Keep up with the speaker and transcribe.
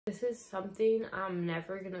This is something I'm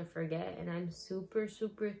never gonna forget, and I'm super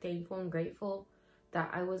thankful and grateful that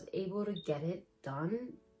I was able to get it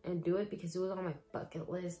done and do it, because it was on my bucket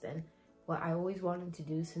list and what I always wanted to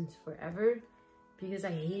do since forever, because I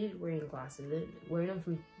hated wearing glasses. Wearing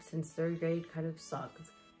them since 3rd grade kind of sucked.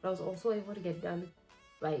 But I was also able to get it done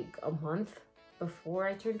like a month before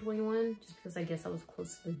I turned 21, just because I guess I was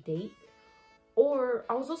close to the date. Or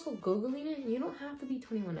I was also Googling it, and you don't have to be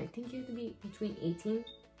 21. I think you have to be between 18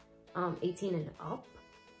 and up.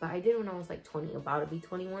 But I did when I was like 20, about to be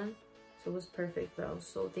 21. So it was perfect, but I was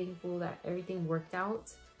so thankful that everything worked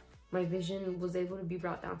out. My vision was able to be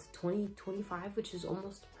brought down to 20/25, which is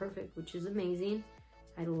almost perfect, which is amazing.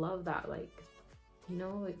 I love that, like, you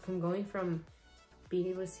know, like from being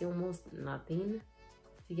able to see almost nothing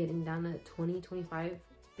to getting down to 20/25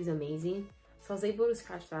 is amazing. So I was able to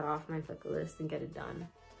scratch that off my bucket list and get it done.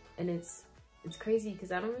 And it's crazy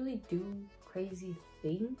because I don't really do crazy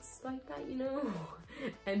things like that, you know.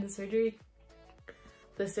 And the surgery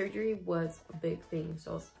was a big thing,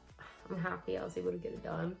 so I'm happy I was able to get it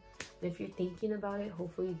done. And if you're thinking about it,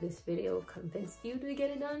 hopefully this video convinced you to get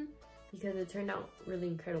it done, because it turned out really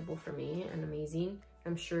incredible for me and amazing.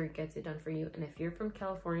 I'm sure it gets it done for you. And if you're from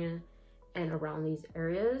California and around these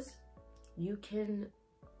areas, you can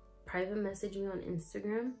private message me on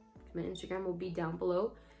Instagram. My Instagram will be down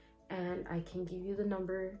below, and I can give you the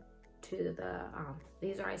number to the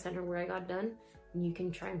laser eye center where I got done, and you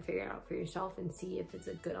can try and figure it out for yourself and see if it's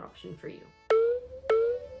a good option for you.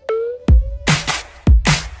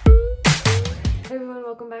 Hey everyone,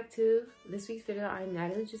 welcome back to this week's video. I'm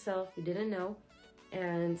NatalieGisselle, if you didn't know,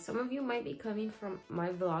 and some of you might be coming from my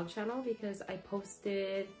vlog channel because I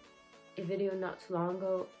posted a video not too long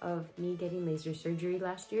ago of me getting laser surgery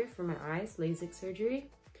last year for my eyes, LASIK surgery.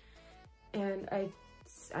 And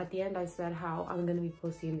at the end I said how I'm going to be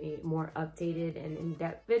posting a more updated and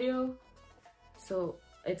in-depth video. So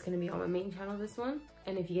it's going to be on my main channel, this one.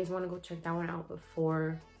 And if you guys want to go check that one out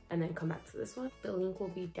before and then come back to this one, the link will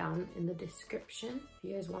be down in the description if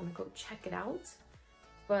you guys want to go check it out.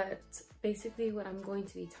 But basically what I'm going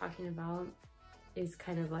to be talking about is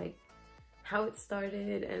kind of like how it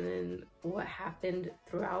started and then what happened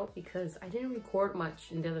throughout, because I didn't record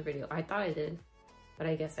much in the other video. I thought I did, but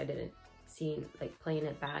I guess I didn't. Seeing like playing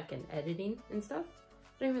it back and editing and stuff,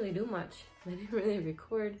 I didn't really do much. I didn't really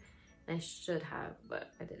record. I should have,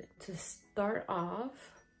 but I didn't. To start off,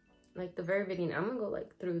 like the very beginning, I'm gonna go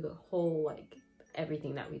like through the whole, like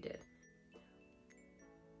everything that we did.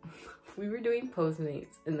 We were doing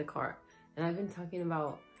Postmates in the car, and I've been talking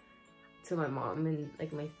about to my mom and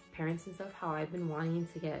like my parents and stuff how I've been wanting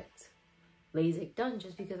to get LASIK done,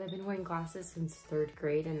 just because I've been wearing glasses since 3rd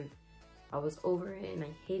grade and I was over it and I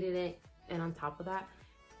hated it. And on top of that,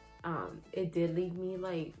 it did leave me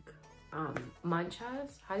like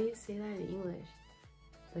manchas. How do you say that in English?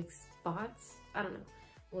 Like spots? I don't know.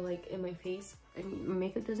 Well, like in my face, and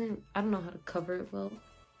makeup doesn't, I don't know how to cover it well.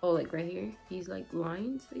 Oh, like right here, these like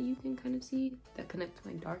lines that you can kind of see that connect to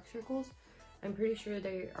my dark circles. I'm pretty sure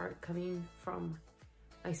they are coming from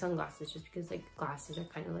my sunglasses, just because like glasses are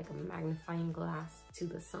kind of like a magnifying glass to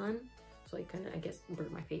the sun. So I kind of, I guess,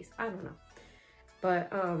 burnt my face. I don't know. But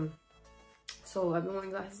so I've been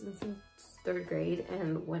wearing glasses since 3rd grade,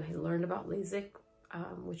 and when I learned about LASIK,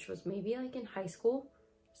 which was maybe like in high school,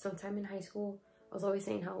 sometime in high school, I was always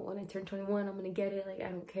saying how when I turn 21, I'm gonna get it. Like, I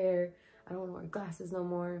don't care. I don't want to wear glasses no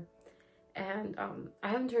more. And I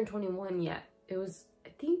haven't turned 21 yet. It was, I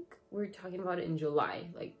think we were talking about it in July,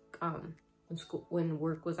 like when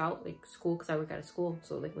work was out, like school, because I work at a school.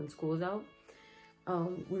 So like when school was out,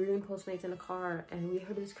 we were doing Postmates in the car, and we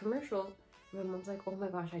heard this commercial. My mom's like, oh my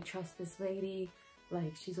gosh, I trust this lady.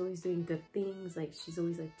 Like, she's always doing good things. Like, she's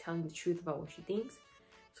always like telling the truth about what she thinks.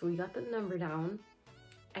 So we got the number down,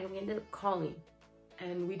 and we ended up calling.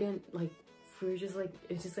 And we didn't like, we were just like,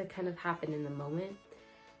 it just like kind of happened in the moment.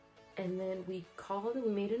 And then we called and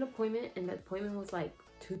we made an appointment, and the appointment was like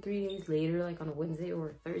 2-3 days later, like on a Wednesday or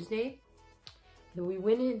a Thursday. Then we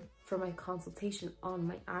went in for my consultation on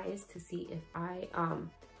my eyes to see if I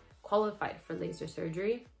qualified for laser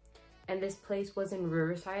surgery. And this place was in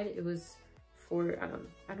Riverside. It was for,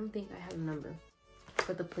 I don't think I have a number,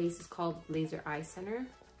 but the place is called Laser Eye Center.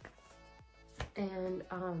 And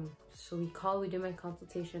so we called, we did my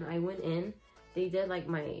consultation. I went in, they did like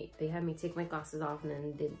they had me take my glasses off, and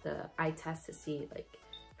then did the eye test to see like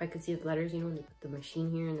if I could see the letters, you know, they put the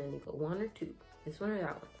machine here and then they go 1 or 2, this one or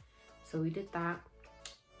that one. So we did that.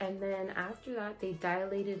 And then after that, they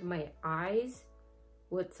dilated my eyes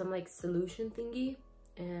with some like solution thingy,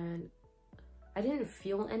 and I didn't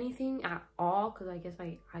feel anything at all because I guess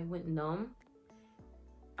I went numb.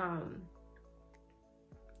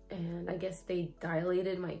 I guess they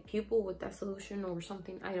dilated my pupil with that solution or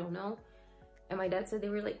something, I don't know. And my dad said they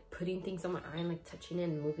were like putting things on my eye and like touching it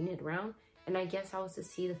and moving it around. And I guess I was to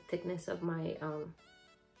see the thickness of my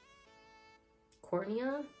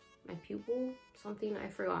cornea, my pupil, something, I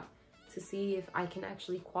forgot, to see if I can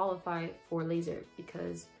actually qualify for laser,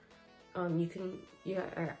 because our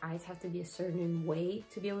eyes have to be a certain way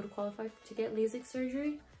to be able to qualify to get LASIK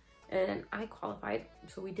surgery. And I qualified,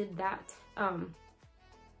 so we did that. And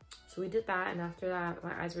after that,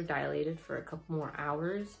 my eyes were dilated for a couple more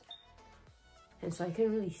hours. And so I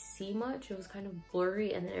couldn't really see much. It was kind of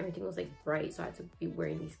blurry, and then everything was like bright. So I had to be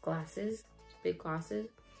wearing these glasses, big glasses.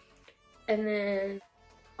 And then,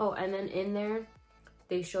 oh, and then in there,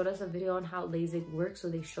 they showed us a video on how LASIK works. So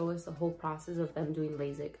they show us the whole process of them doing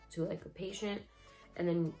LASIK to like a patient. And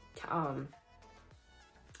then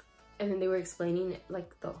they were explaining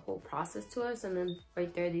like the whole process to us. And then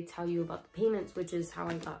right there, they tell you about the payments, which is how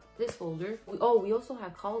I got this folder. We also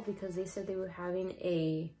had called because they said they were having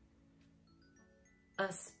a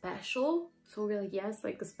special. So we're like, yes,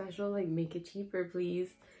 like a special, like make it cheaper, please.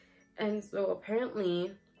 And so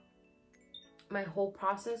apparently my whole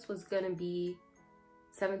process was gonna be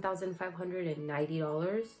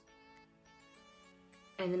 $7,590.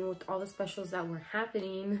 And then with all the specials that were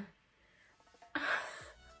happening,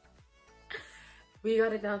 we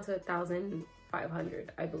got it down to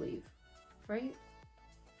 1,500, I believe, right?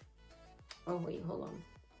 Oh wait, hold on.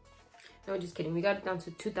 No, just kidding. We got it down to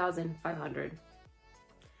 2,500.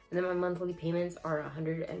 And then my monthly payments are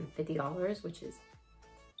 $150, which is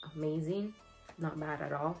amazing. Not bad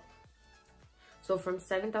at all. So from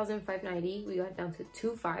 $7,590, we got down to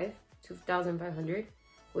 2,500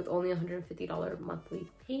 with only $150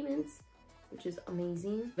 monthly payments, which is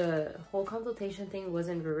amazing. The whole consultation thing was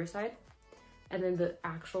in Riverside. And then the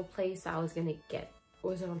actual place I was gonna get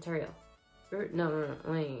was in Ontario. No,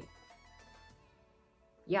 wait.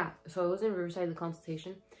 Yeah, so it was in Riverside, the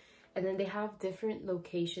consultation. And then they have different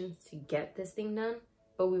locations to get this thing done.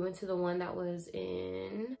 But we went to the one that was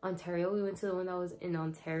in Ontario. We went to the one that was in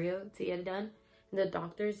Ontario to get it done. And the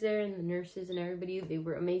doctors there and the nurses and everybody, they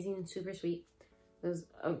were amazing and super sweet. It was,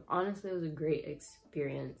 honestly, it was a great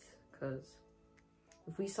experience. Because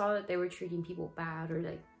if we saw that they were treating people bad or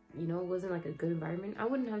like, you know, it wasn't like a good environment, I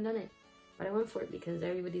wouldn't have done it. But I went for it because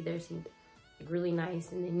everybody there seemed like really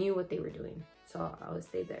nice and they knew what they were doing. So I would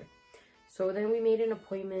stay there. So then we made an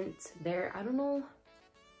appointment there. I don't know.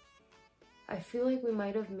 I feel like we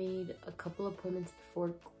might have made a couple appointments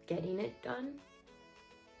before getting it done.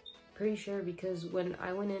 Pretty sure, because when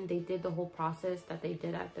I went in, they did the whole process that they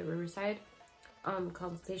did at the Riverside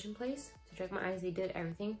consultation place to check my eyes. They did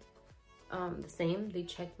everything the same. They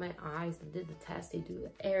checked my eyes and did the test. They do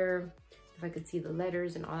the air, if I could see the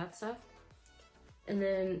letters and all that stuff. And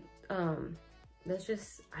then let's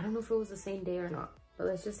just, I don't know if it was the same day or not, but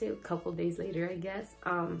let's just say a couple days later, I guess.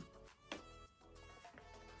 I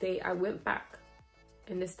went back,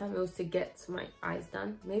 and this time it was to get my eyes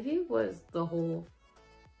done. Maybe it was the whole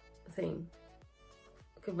thing.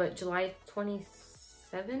 Okay, but July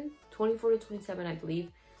 24 to 27, I believe,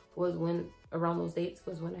 was when, around those dates,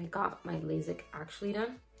 was when I got my LASIK actually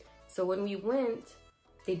done. So when we went,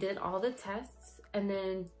 they did all the tests, and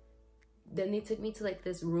then they took me to like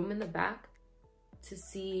this room in the back to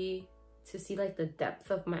see like the depth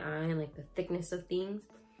of my eye and like the thickness of things,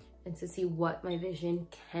 and to see what my vision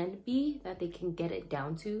can be, that they can get it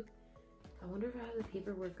down to. I wonder if I have the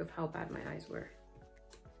paperwork of how bad my eyes were.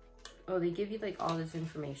 Oh, they give you like all this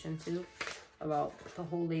information too about the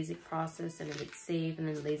whole LASIK process and if it's safe, and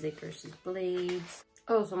then LASIK versus blades.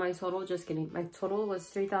 Oh, so my total, just kidding, my total was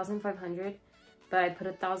 $3,500, but I put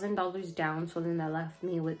 $1,000 down, so then that left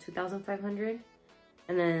me with $2,500,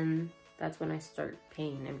 and then that's when I start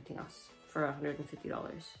paying everything else for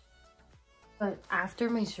 $150. But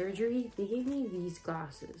after my surgery, they gave me these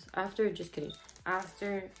glasses. After, just kidding,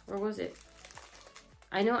 after, where was it?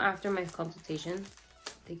 I know after my consultation,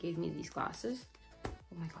 they gave me these glasses.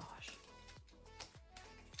 Oh my gosh.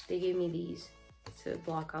 They gave me these to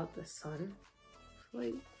block out the sun.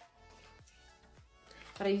 Like,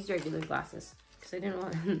 but I used regular glasses because I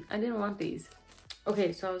didn't want these.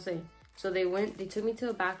 Okay, so I was saying, so they took me to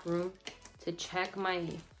a back room to check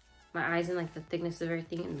my eyes and like the thickness of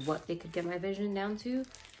everything and what they could get my vision down to.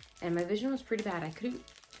 And my vision was pretty bad. I couldn't,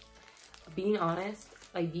 being honest,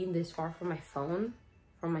 like being this far from my phone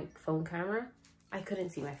camera, I couldn't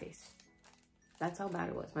see my face. That's how bad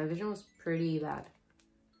it was. My vision was pretty bad.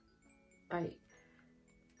 I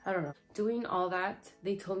don't know. Doing all that,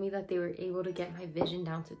 they told me that they were able to get my vision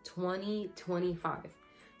down to 20/25.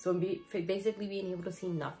 So basically being able to see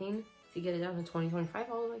nothing to get it down to 20/25. I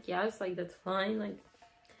was like, yes, like that's fine. Like,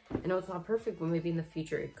 I know it's not perfect, but maybe in the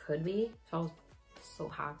future it could be. So I was so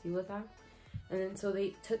happy with that. And then so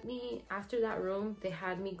they took me, after that room, they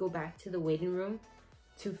had me go back to the waiting room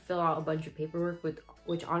to fill out a bunch of paperwork,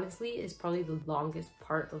 which honestly is probably the longest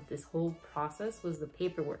part of this whole process, was the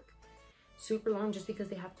paperwork. Super long, just because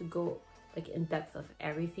they have to go like in depth of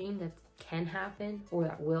everything that can happen, or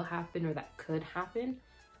that will happen, or that could happen.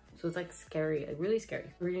 So it's like scary, like really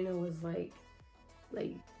scary. Rena was like,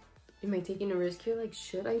 am I taking a risk here? Like,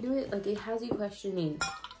 should I do it? Like, it has you questioning.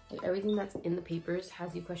 Like, everything that's in the papers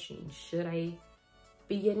has you questioning, should I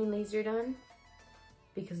be getting laser done?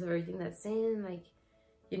 Because of everything that's saying, like,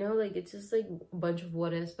 you know, like, it's just like a bunch of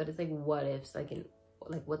what ifs, but it's like what ifs, like,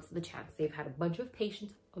 like, what's the chance? They've had a bunch of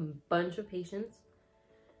patients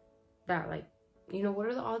that, like, you know, what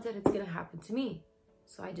are the odds that it's gonna happen to me?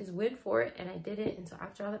 So I just went for it and I did it. And so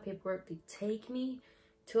after all the paperwork, they take me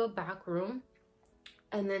to a back room,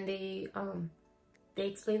 and then they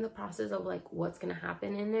explain the process of like what's gonna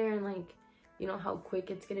happen in there, and like, you know, how quick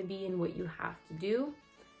it's gonna be and what you have to do.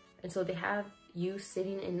 And so they have you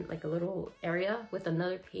sitting in like a little area with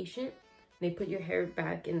another patient. They put your hair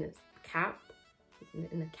back in this cap,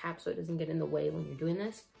 in the cap, so it doesn't get in the way when you're doing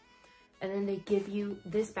this. And then they give you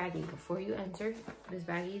this baggie before you enter. This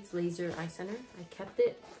baggie, it's Laser Eye Center. I kept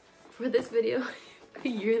it for this video a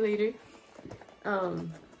year later.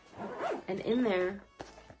 And in there,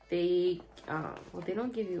 they, well, they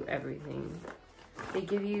don't give you everything. They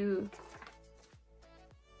give you,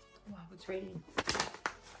 wow, it's raining.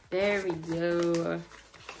 There we go.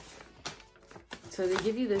 So they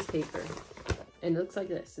give you this paper. It looks like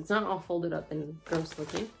this. It's not all folded up and gross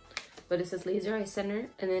looking, but it says Laser Eye Center,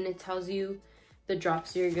 and then it tells you the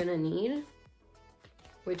drops you're gonna need,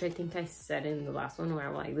 which I think I said in the last one, where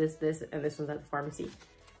I'm like this, and this one's at the pharmacy.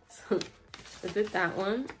 So I did that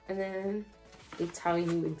one, and then they tell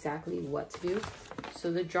you exactly what to do.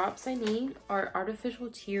 So the drops I need are artificial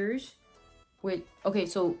tears with, okay,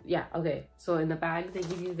 so yeah, okay. So in the bag, they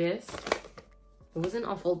give you this. It wasn't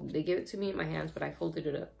all folded. They gave it to me in my hands, but I folded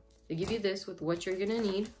it up. They give you this with what you're gonna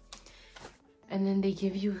need. And then they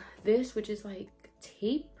give you this, which is like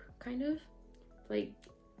tape, kind of. Like,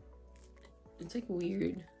 it's like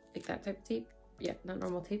weird. Like that type of tape. Yeah, not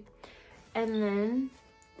normal tape. And then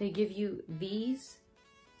they give you these.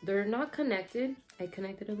 They're not connected. I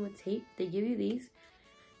connected them with tape. They give you these.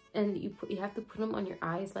 And you have to put them on your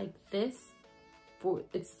eyes like this.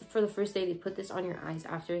 It's for the first day. They put this on your eyes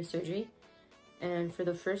after a surgery. And for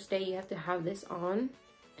the first day, you have to have this on.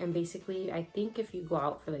 And basically, I think if you go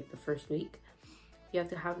out for like the first week, you have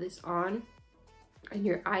to have this on. And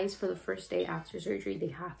your eyes for the first day after surgery, they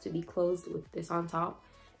have to be closed with this on top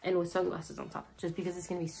and with sunglasses on top, just because it's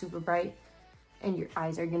going to be super bright and your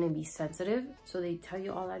eyes are going to be sensitive. So they tell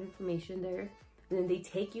you all that information there. And then they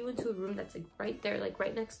take you into a room that's like right there, like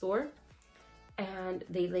right next door. And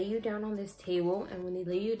they lay you down on this table. And when they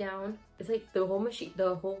lay you down, it's like the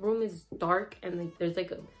whole room is dark, and like there's like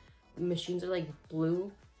the machines are like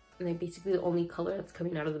blue. And like basically the only color that's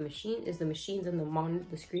coming out of the machine is the machines and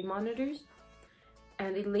the screen monitors.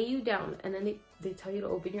 And they lay you down, and then they tell you to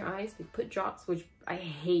open your eyes. They put drops, which I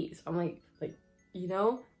hate. So I'm like, you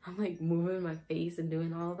know, I'm like moving my face and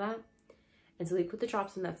doing all of that. And so they put the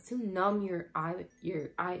drops in, that's to numb your eye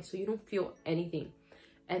so you don't feel anything.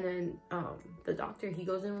 And then the doctor, he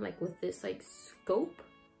goes in like with this like scope,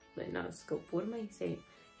 like not a scope, what am I saying?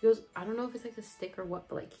 He goes, I don't know if it's like a stick or what,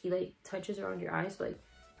 but like he like touches around your eyes. So like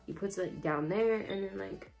he puts it like down there, and then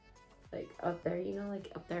like up there, you know,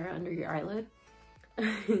 like up there under your eyelid.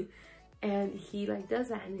 And he like does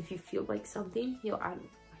that, and if you feel like something,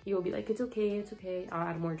 he'll be like, it's okay, I'll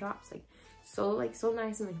add more drops. Like so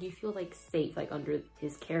nice, and like you feel like safe, like under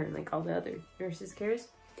his care, and like all the other nurses' cares,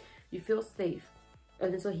 you feel safe.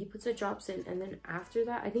 And then so he puts the drops in, and then after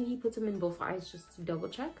that, I think he puts them in both eyes just to double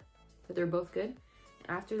check that they're both good.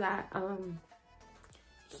 After that, I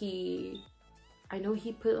know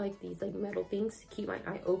he put like these like metal things to keep my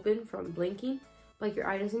eye open from blinking. Like your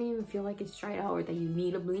eye doesn't even feel like it's dried out or that you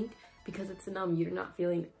need a blink, because it's numb. You're not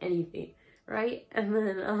feeling anything, right? And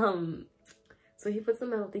then so he puts the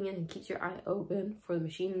metal thing in and keeps your eye open for the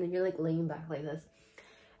machine, and then you're like laying back like this.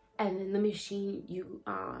 And then the machine,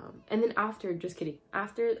 and then after, just kidding,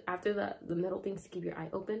 after the metal things to keep your eye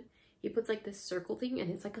open, he puts like this circle thing,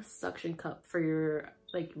 and it's like a suction cup for your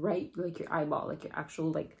like your eyeball, like your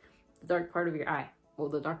actual like the dark part of your eye. Well,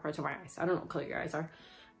 the dark parts of my eyes. I don't know what color your eyes are.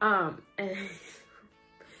 And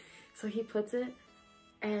so he puts it,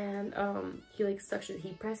 and he like suctions,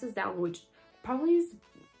 he presses down, which probably is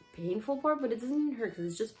painful part, but it doesn't even hurt because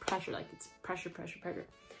it's just pressure. Like it's pressure.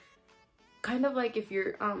 Kind of like if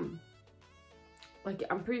you're like,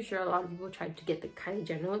 I'm pretty sure a lot of people tried to get the Kylie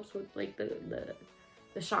Jenner lips with like the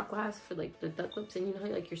shot glass for like the duck lips, and you know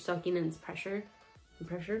how like you're sucking in this pressure and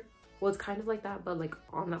pressure. Well, it's kind of like that, but like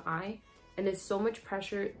on the eye, and it's so much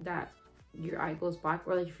pressure that your eye goes black.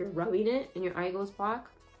 Or like if you're rubbing it and your eye goes black,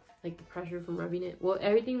 like the pressure from rubbing it, well,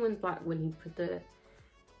 everything went black when he put the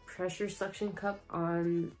pressure suction cup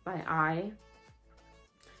on my eye.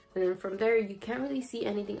 And then from there, you can't really see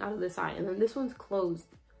anything out of this eye. And then this one's closed.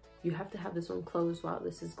 You have to have this one closed while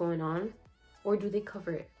this is going on. Or do they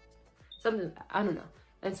cover it? Something, I don't know.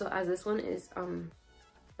 And so as this one is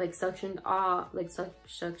like suctioned off, like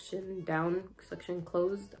suction down, suction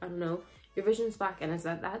closed, I don't know, your vision's black. And as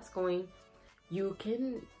that's going, you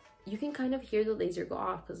can kind of hear the laser go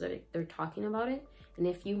off because they're talking about it. And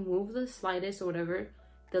if you move the slightest or whatever,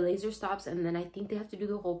 the laser stops, and then I think they have to do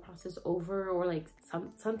the whole process over, or like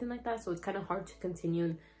something like that. So it's kind of hard to continue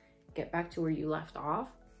and get back to where you left off.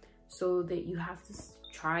 So that you have to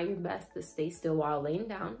try your best to stay still while laying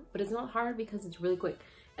down, but it's not hard because it's really quick.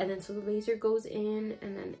 And then so the laser goes in,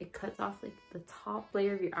 and then it cuts off like the top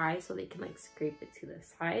layer of your eye so they can like scrape it to the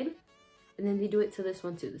side. And then they do it to this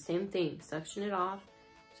one too, the same thing, suction it off.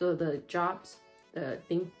 So the drops, the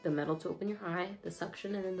metal to open your eye, the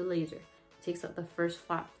suction, and then the laser takes out the first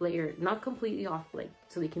flat layer, not completely off, like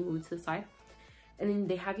so they can move to the side. And then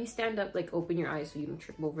they have you stand up, like open your eyes so you don't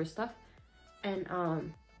trip over stuff. And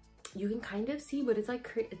you can kind of see, but it's like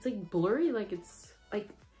blurry, like it's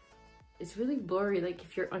really blurry. Like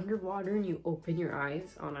if you're underwater and you open your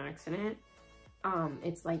eyes on accident,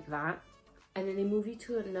 it's like that. And then they move you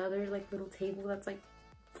to another like little table that's like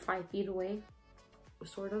 5 feet away,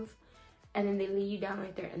 sort of, and then they lay you down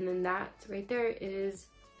right there. And then that right there is,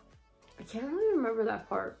 I can't really remember that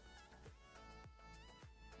part,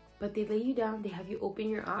 but they lay you down, they have you open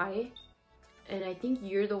your eye, and I think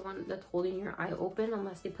you're the one that's holding your eye open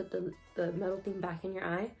unless they put the metal thing back in your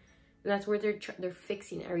eye. And that's where they're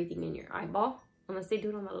fixing everything in your eyeball, unless they do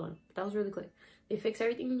it on the other one. But that was really quick. They fix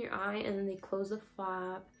everything in your eye, and then they close the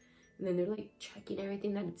flap, and then they're like checking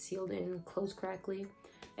everything that it's sealed in, closed correctly.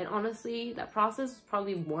 And honestly, that process was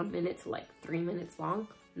probably 1 minute to like 3 minutes long,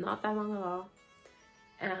 not that long at all.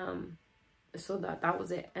 So that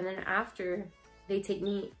was it. And then after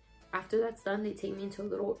that's done, they take me into a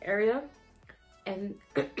little area, and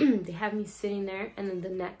they have me sitting there. And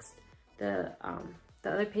then the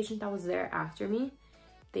other patient that was there after me,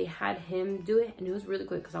 they had him do it, and it was really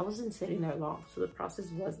quick because I wasn't sitting there long. So the process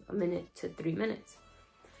was 1 minute to 3 minutes.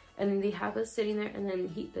 And then they have us sitting there, and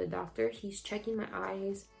then the doctor, he's checking my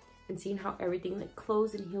eyes and seeing how everything like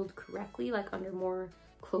closed and healed correctly, like under more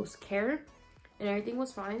close care, and everything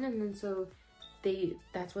was fine. And then so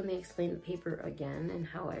that's when they explain the paper again and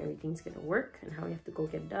how everything's gonna work and how we have to go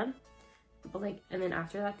get it done. But like, and then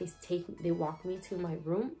after that, they walk me to my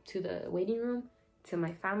room, to the waiting room, to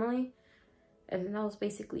my family, and then that was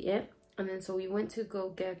basically it. And then so we went to go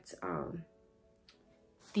get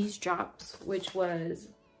these drops, which was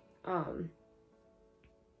so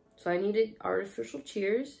I needed artificial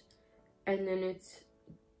tears, and then it's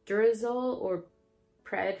Duracell or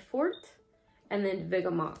Predfort, and then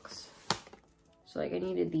Vigamox. So like I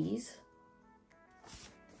needed these.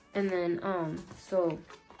 And then so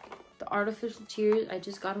the artificial tears, I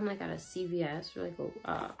just got them like at a CVS or like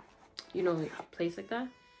a you know, like a place like that.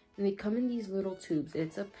 And they come in these little tubes.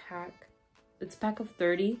 It's a pack of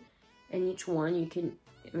 30, and each one you can,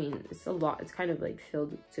 I mean, it's a lot. It's kind of like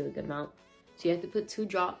filled to a good amount. So you have to put 2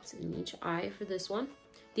 drops in each eye for this one.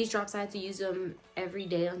 These drops, I had to use them every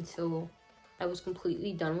day until I was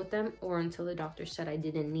completely done with them, or until the doctor said I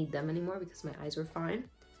didn't need them anymore because my eyes were fine.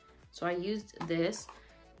 So I used this,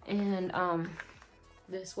 and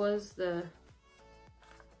this was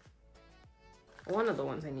one of the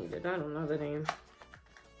ones I needed. I don't know the name.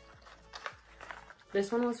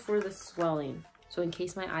 This one was for the swelling. So in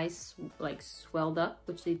case my eyes like swelled up,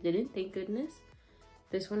 which they didn't, thank goodness.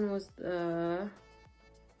 This one was the,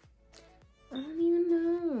 I don't even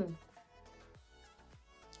know.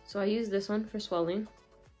 So I used this one for swelling.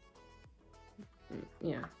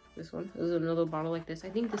 Yeah, this one. It was another bottle like this. I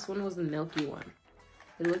think this one was the milky one.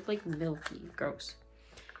 It looked like milky. Gross.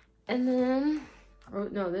 And then, oh,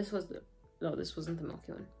 no, this wasn't the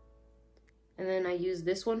milky one. And then I used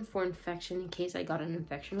this one for infection in case I got an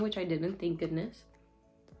infection, which I didn't, thank goodness.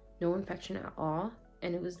 No infection at all.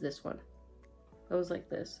 And it was this one. It was like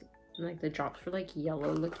this. And like the drops were like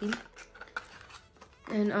yellow looking.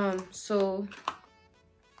 And so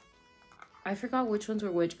I forgot which ones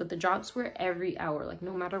were which, but the drops were every hour, like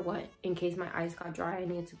no matter what. In case my eyes got dry, I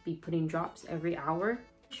needed to be putting drops every hour.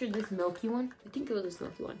 I'm sure this milky one, I think it was this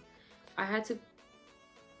milky one. I had to,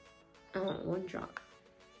 1 drop.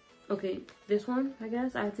 Okay, this one, I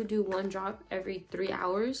guess I had to do 1 drop every 3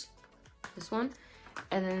 hours. This one.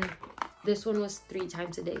 And then this one was 3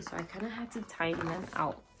 times a day. So I kind of had to time them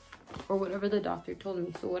out, or whatever the doctor told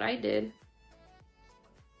me. So what I did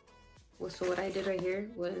right here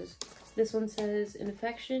was, this one says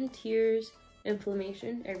infection, tears,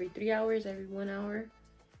 inflammation every 3 hours, every 1 hour,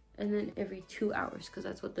 and then every 2 hours, because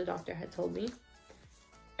that's what the doctor had told me.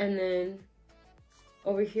 And then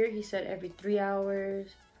over here he said every 3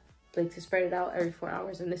 hours, like to spread it out, every 4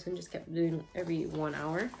 hours, and this one just kept doing every 1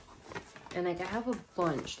 hour. And like I have a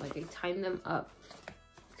bunch, like I time them up,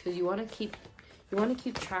 because you want to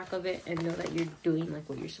keep track of it and know that you're doing like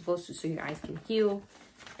what you're supposed to, so your eyes can heal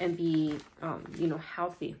and be you know,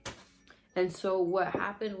 healthy. And so what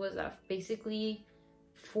happened was that basically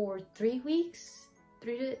for 3 weeks,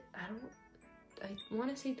 I want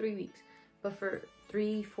to say 3 weeks, but for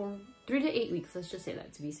 3 to 8 weeks, let's just say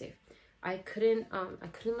that to be safe, I couldn't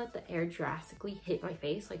let the air drastically hit my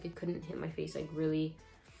face. Like it couldn't hit my face like really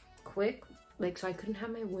quick, like, so I couldn't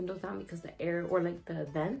have my windows down because the air, or like the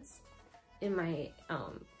vents in my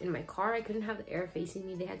car, I couldn't have the air facing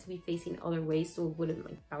me. They had to be facing other ways so it wouldn't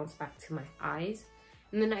like bounce back to my eyes.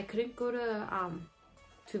 And then I couldn't go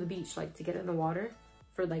to the beach, like to get in the water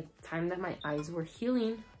for like time that my eyes were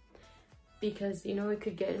healing, because you know it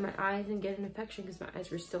could get in my eyes and get an infection because my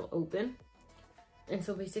eyes were still open. And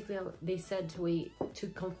so basically they said to wait to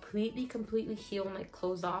completely heal and like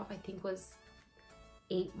close off, I think was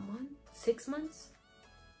 6 months,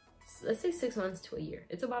 let's say 6 months to a year.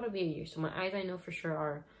 It's about to be a year. So my eyes, I know for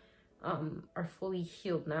sure are fully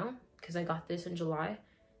healed now, because I got this in July.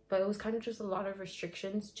 But it was kind of just a lot of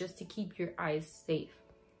restrictions just to keep your eyes safe.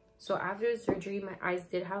 So after the surgery, my eyes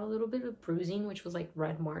did have a little bit of bruising, which was like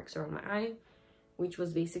red marks around my eye, which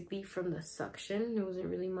was basically from the suction. There wasn't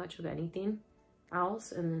really much of anything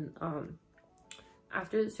else. And then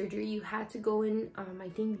after the surgery, you had to go in I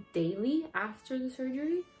think daily after the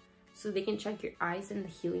surgery, so they can check your eyes and the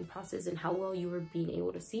healing process and how well you were being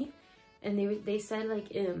able to see. And they said like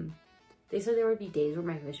they said there would be days where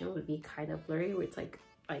my vision would be kind of blurry, where it's like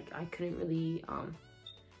I couldn't really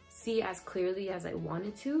see as clearly as I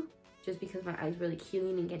wanted to, just because my eyes were like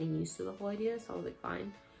healing and getting used to the whole idea. So I was like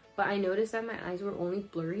fine. But I noticed that my eyes were only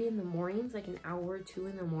blurry in the mornings, like an hour or 2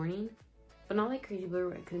 in the morning, but not like crazy blurry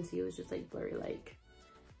where I couldn't see. It was just like blurry, like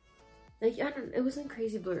I don't, it wasn't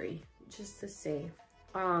crazy blurry, just to say.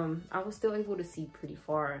 I was still able to see pretty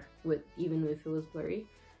far with, even if it was blurry.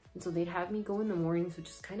 And so they'd have me go in the mornings, which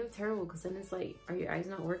is kind of terrible, because then it's like, are your eyes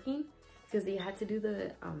not working? Because they had to do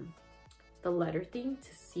the letter thing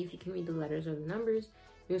to see if you can read the letters or the numbers.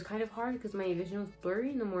 It was kind of hard because my vision was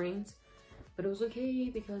blurry in the mornings, but it was okay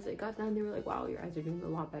because it got done. They were like, wow, your eyes are doing a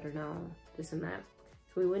lot better now, this and that.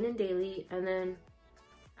 So we went in daily, and then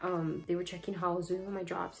they were checking how I was doing with my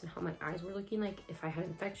drops and how my eyes were looking. Like if I had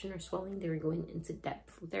infection or swelling, they were going into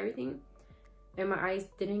depth with everything. And my eyes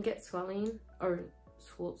didn't get swelling or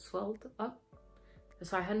swelled up.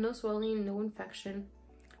 So I had no swelling, no infection.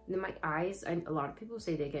 And then my eyes, a lot of people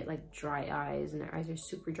say they get like dry eyes and their eyes are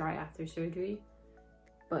super dry after surgery.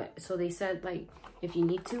 But so they said like, if you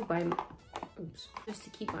need to buy, just to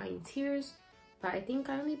keep buying tears. But I think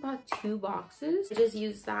I only bought 2 boxes. I just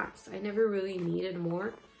used that. So I never really needed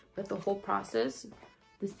more. But the whole process,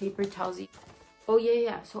 this paper tells you. Oh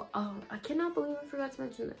yeah. So I cannot believe I forgot to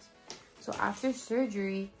mention this. So after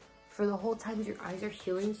surgery, for the whole time your eyes are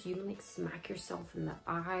healing, so you don't like smack yourself in the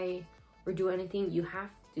eye or do anything, you have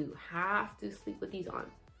to sleep with these on.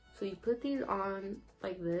 So you put these on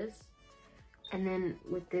like this, and then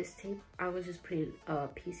with this tape, I was just putting a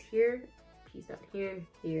piece here, piece down here,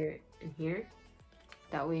 here, and here.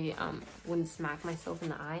 That way wouldn't smack myself in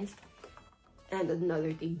the eyes. And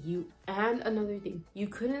another thing, you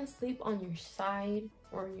couldn't sleep on your side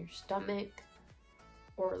or on your stomach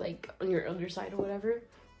or like on your underside or whatever,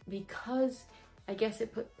 because I guess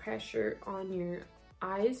it put pressure on your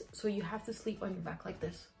eyes. So you have to sleep on your back like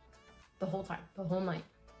this the whole time, the whole night,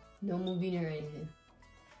 no moving or anything.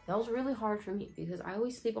 That was really hard for me because I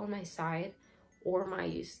always sleep on my side or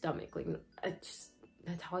my stomach. Like that's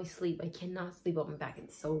how I sleep. I cannot sleep on my back.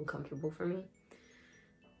 It's so uncomfortable for me.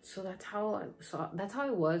 So that's how I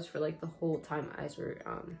was for like the whole time.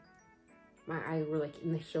 My eyes were like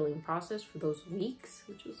in the healing process for those weeks,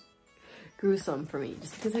 which was gruesome for me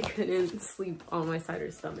just because I couldn't sleep on my side or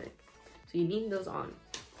stomach. So you need those on.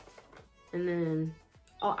 And then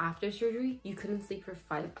after surgery, you couldn't sleep for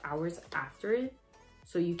 5 hours after it.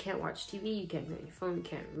 So you can't watch TV, you can't get on your phone, you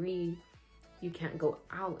can't read, you can't go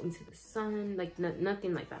out into the sun, like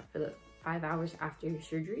nothing like that for the 5 hours after your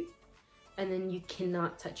surgery. And then you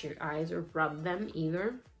cannot touch your eyes or rub them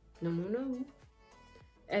either. No.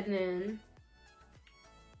 And then,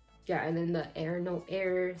 yeah, and then the no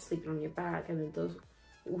air, sleeping on your back, and then those,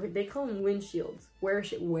 they call them windshields, wear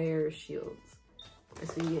shields. And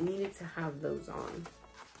so you needed to have those on.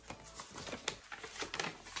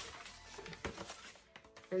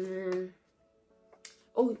 And then,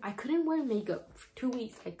 oh, I couldn't wear makeup for 2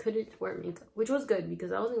 weeks. I couldn't wear makeup, which was good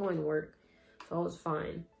because I wasn't going to work, so I was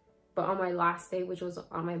fine. But on my last day, which was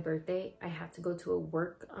on my birthday, I had to go to a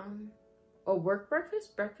work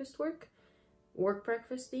breakfast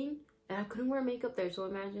thing, and I couldn't wear makeup there. So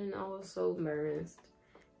imagine, I was so embarrassed.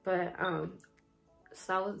 But so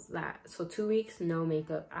that was that. So 2 weeks, no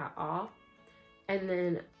makeup at all. And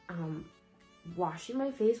then washing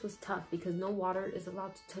my face was tough because no water is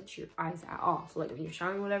allowed to touch your eyes at all. So like when you're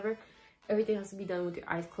showering or whatever, everything has to be done with your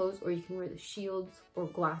eyes closed, or you can wear the shields or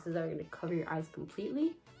glasses that are going to cover your eyes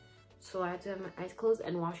completely. So I had to have my eyes closed,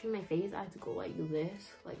 and washing my face, I had to go like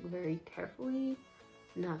this, like very carefully,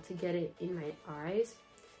 not to get it in my eyes.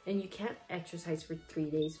 And you can't exercise for 3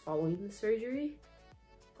 days following the surgery.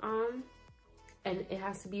 And it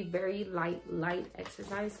has to be very light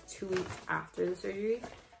exercise 2 weeks after the surgery,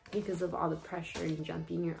 because of all the pressure and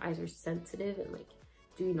jumping. Your eyes are sensitive, and like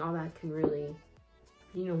doing all that can really,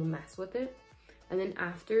 you know, mess with it. And then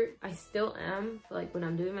after, I still am, like when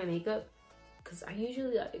I'm doing my makeup, because I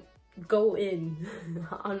usually like go in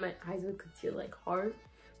on my eyes with concealer like hard,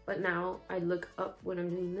 but now I look up when I'm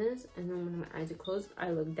doing this, and then when my eyes are closed, I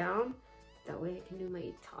look down. That way I can do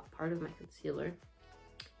my top part of my concealer.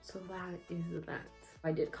 So that is that.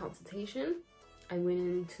 I did consultation. I went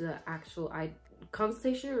into the actual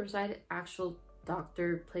consultation or actual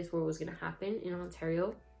doctor place where it was gonna happen in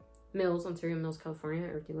Ontario Mills, California.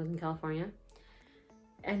 Everything was in California.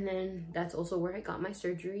 And then that's also where I got my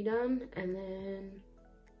surgery done. And then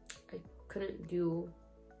I couldn't do,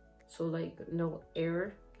 so like no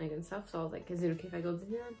air like and stuff. So I was like, is it okay if I go to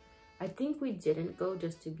that? I think we didn't go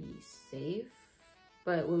just to be safe.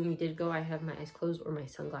 But when we did go, I had my eyes closed or my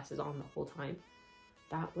sunglasses on the whole time.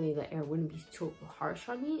 That way the air wouldn't be too harsh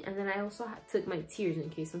on me. And then I also took my tears in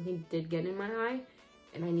case something did get in my eye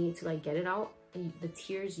and I needed to like get it out. And the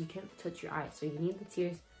tears, you can't touch your eye, so you need the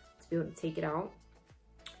tears to be able to take it out.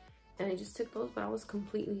 And I just took those, but I was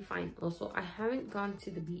completely fine. Also, I haven't gone to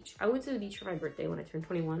the beach. I went to the beach for my birthday when I turned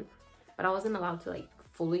 21, but I wasn't allowed to like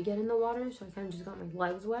fully get in the water, so I kind of just got my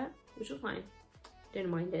legs wet, which was fine. Didn't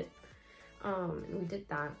mind it. And we did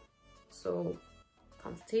that. So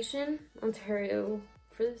consultation, Ontario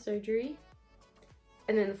for the surgery,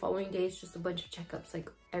 and then the following day is just a bunch of checkups, like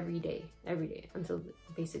every day until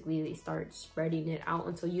basically they start spreading it out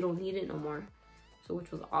until you don't need it no more. So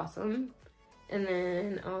which was awesome. And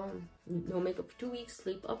then no makeup for 2 weeks,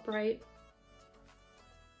 sleep upright,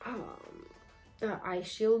 eye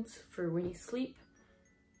shields for when you sleep.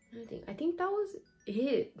 I think that was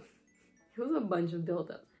it. It was a bunch of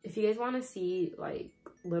buildup. If you guys want to see like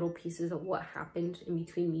little pieces of what happened in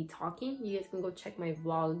between me talking, you guys can go check my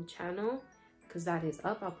vlog channel, because that is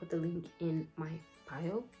up. I'll put the link in my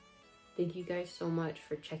bio. Thank you guys so much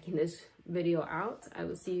for checking this video out. I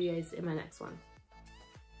will see you guys in my next one.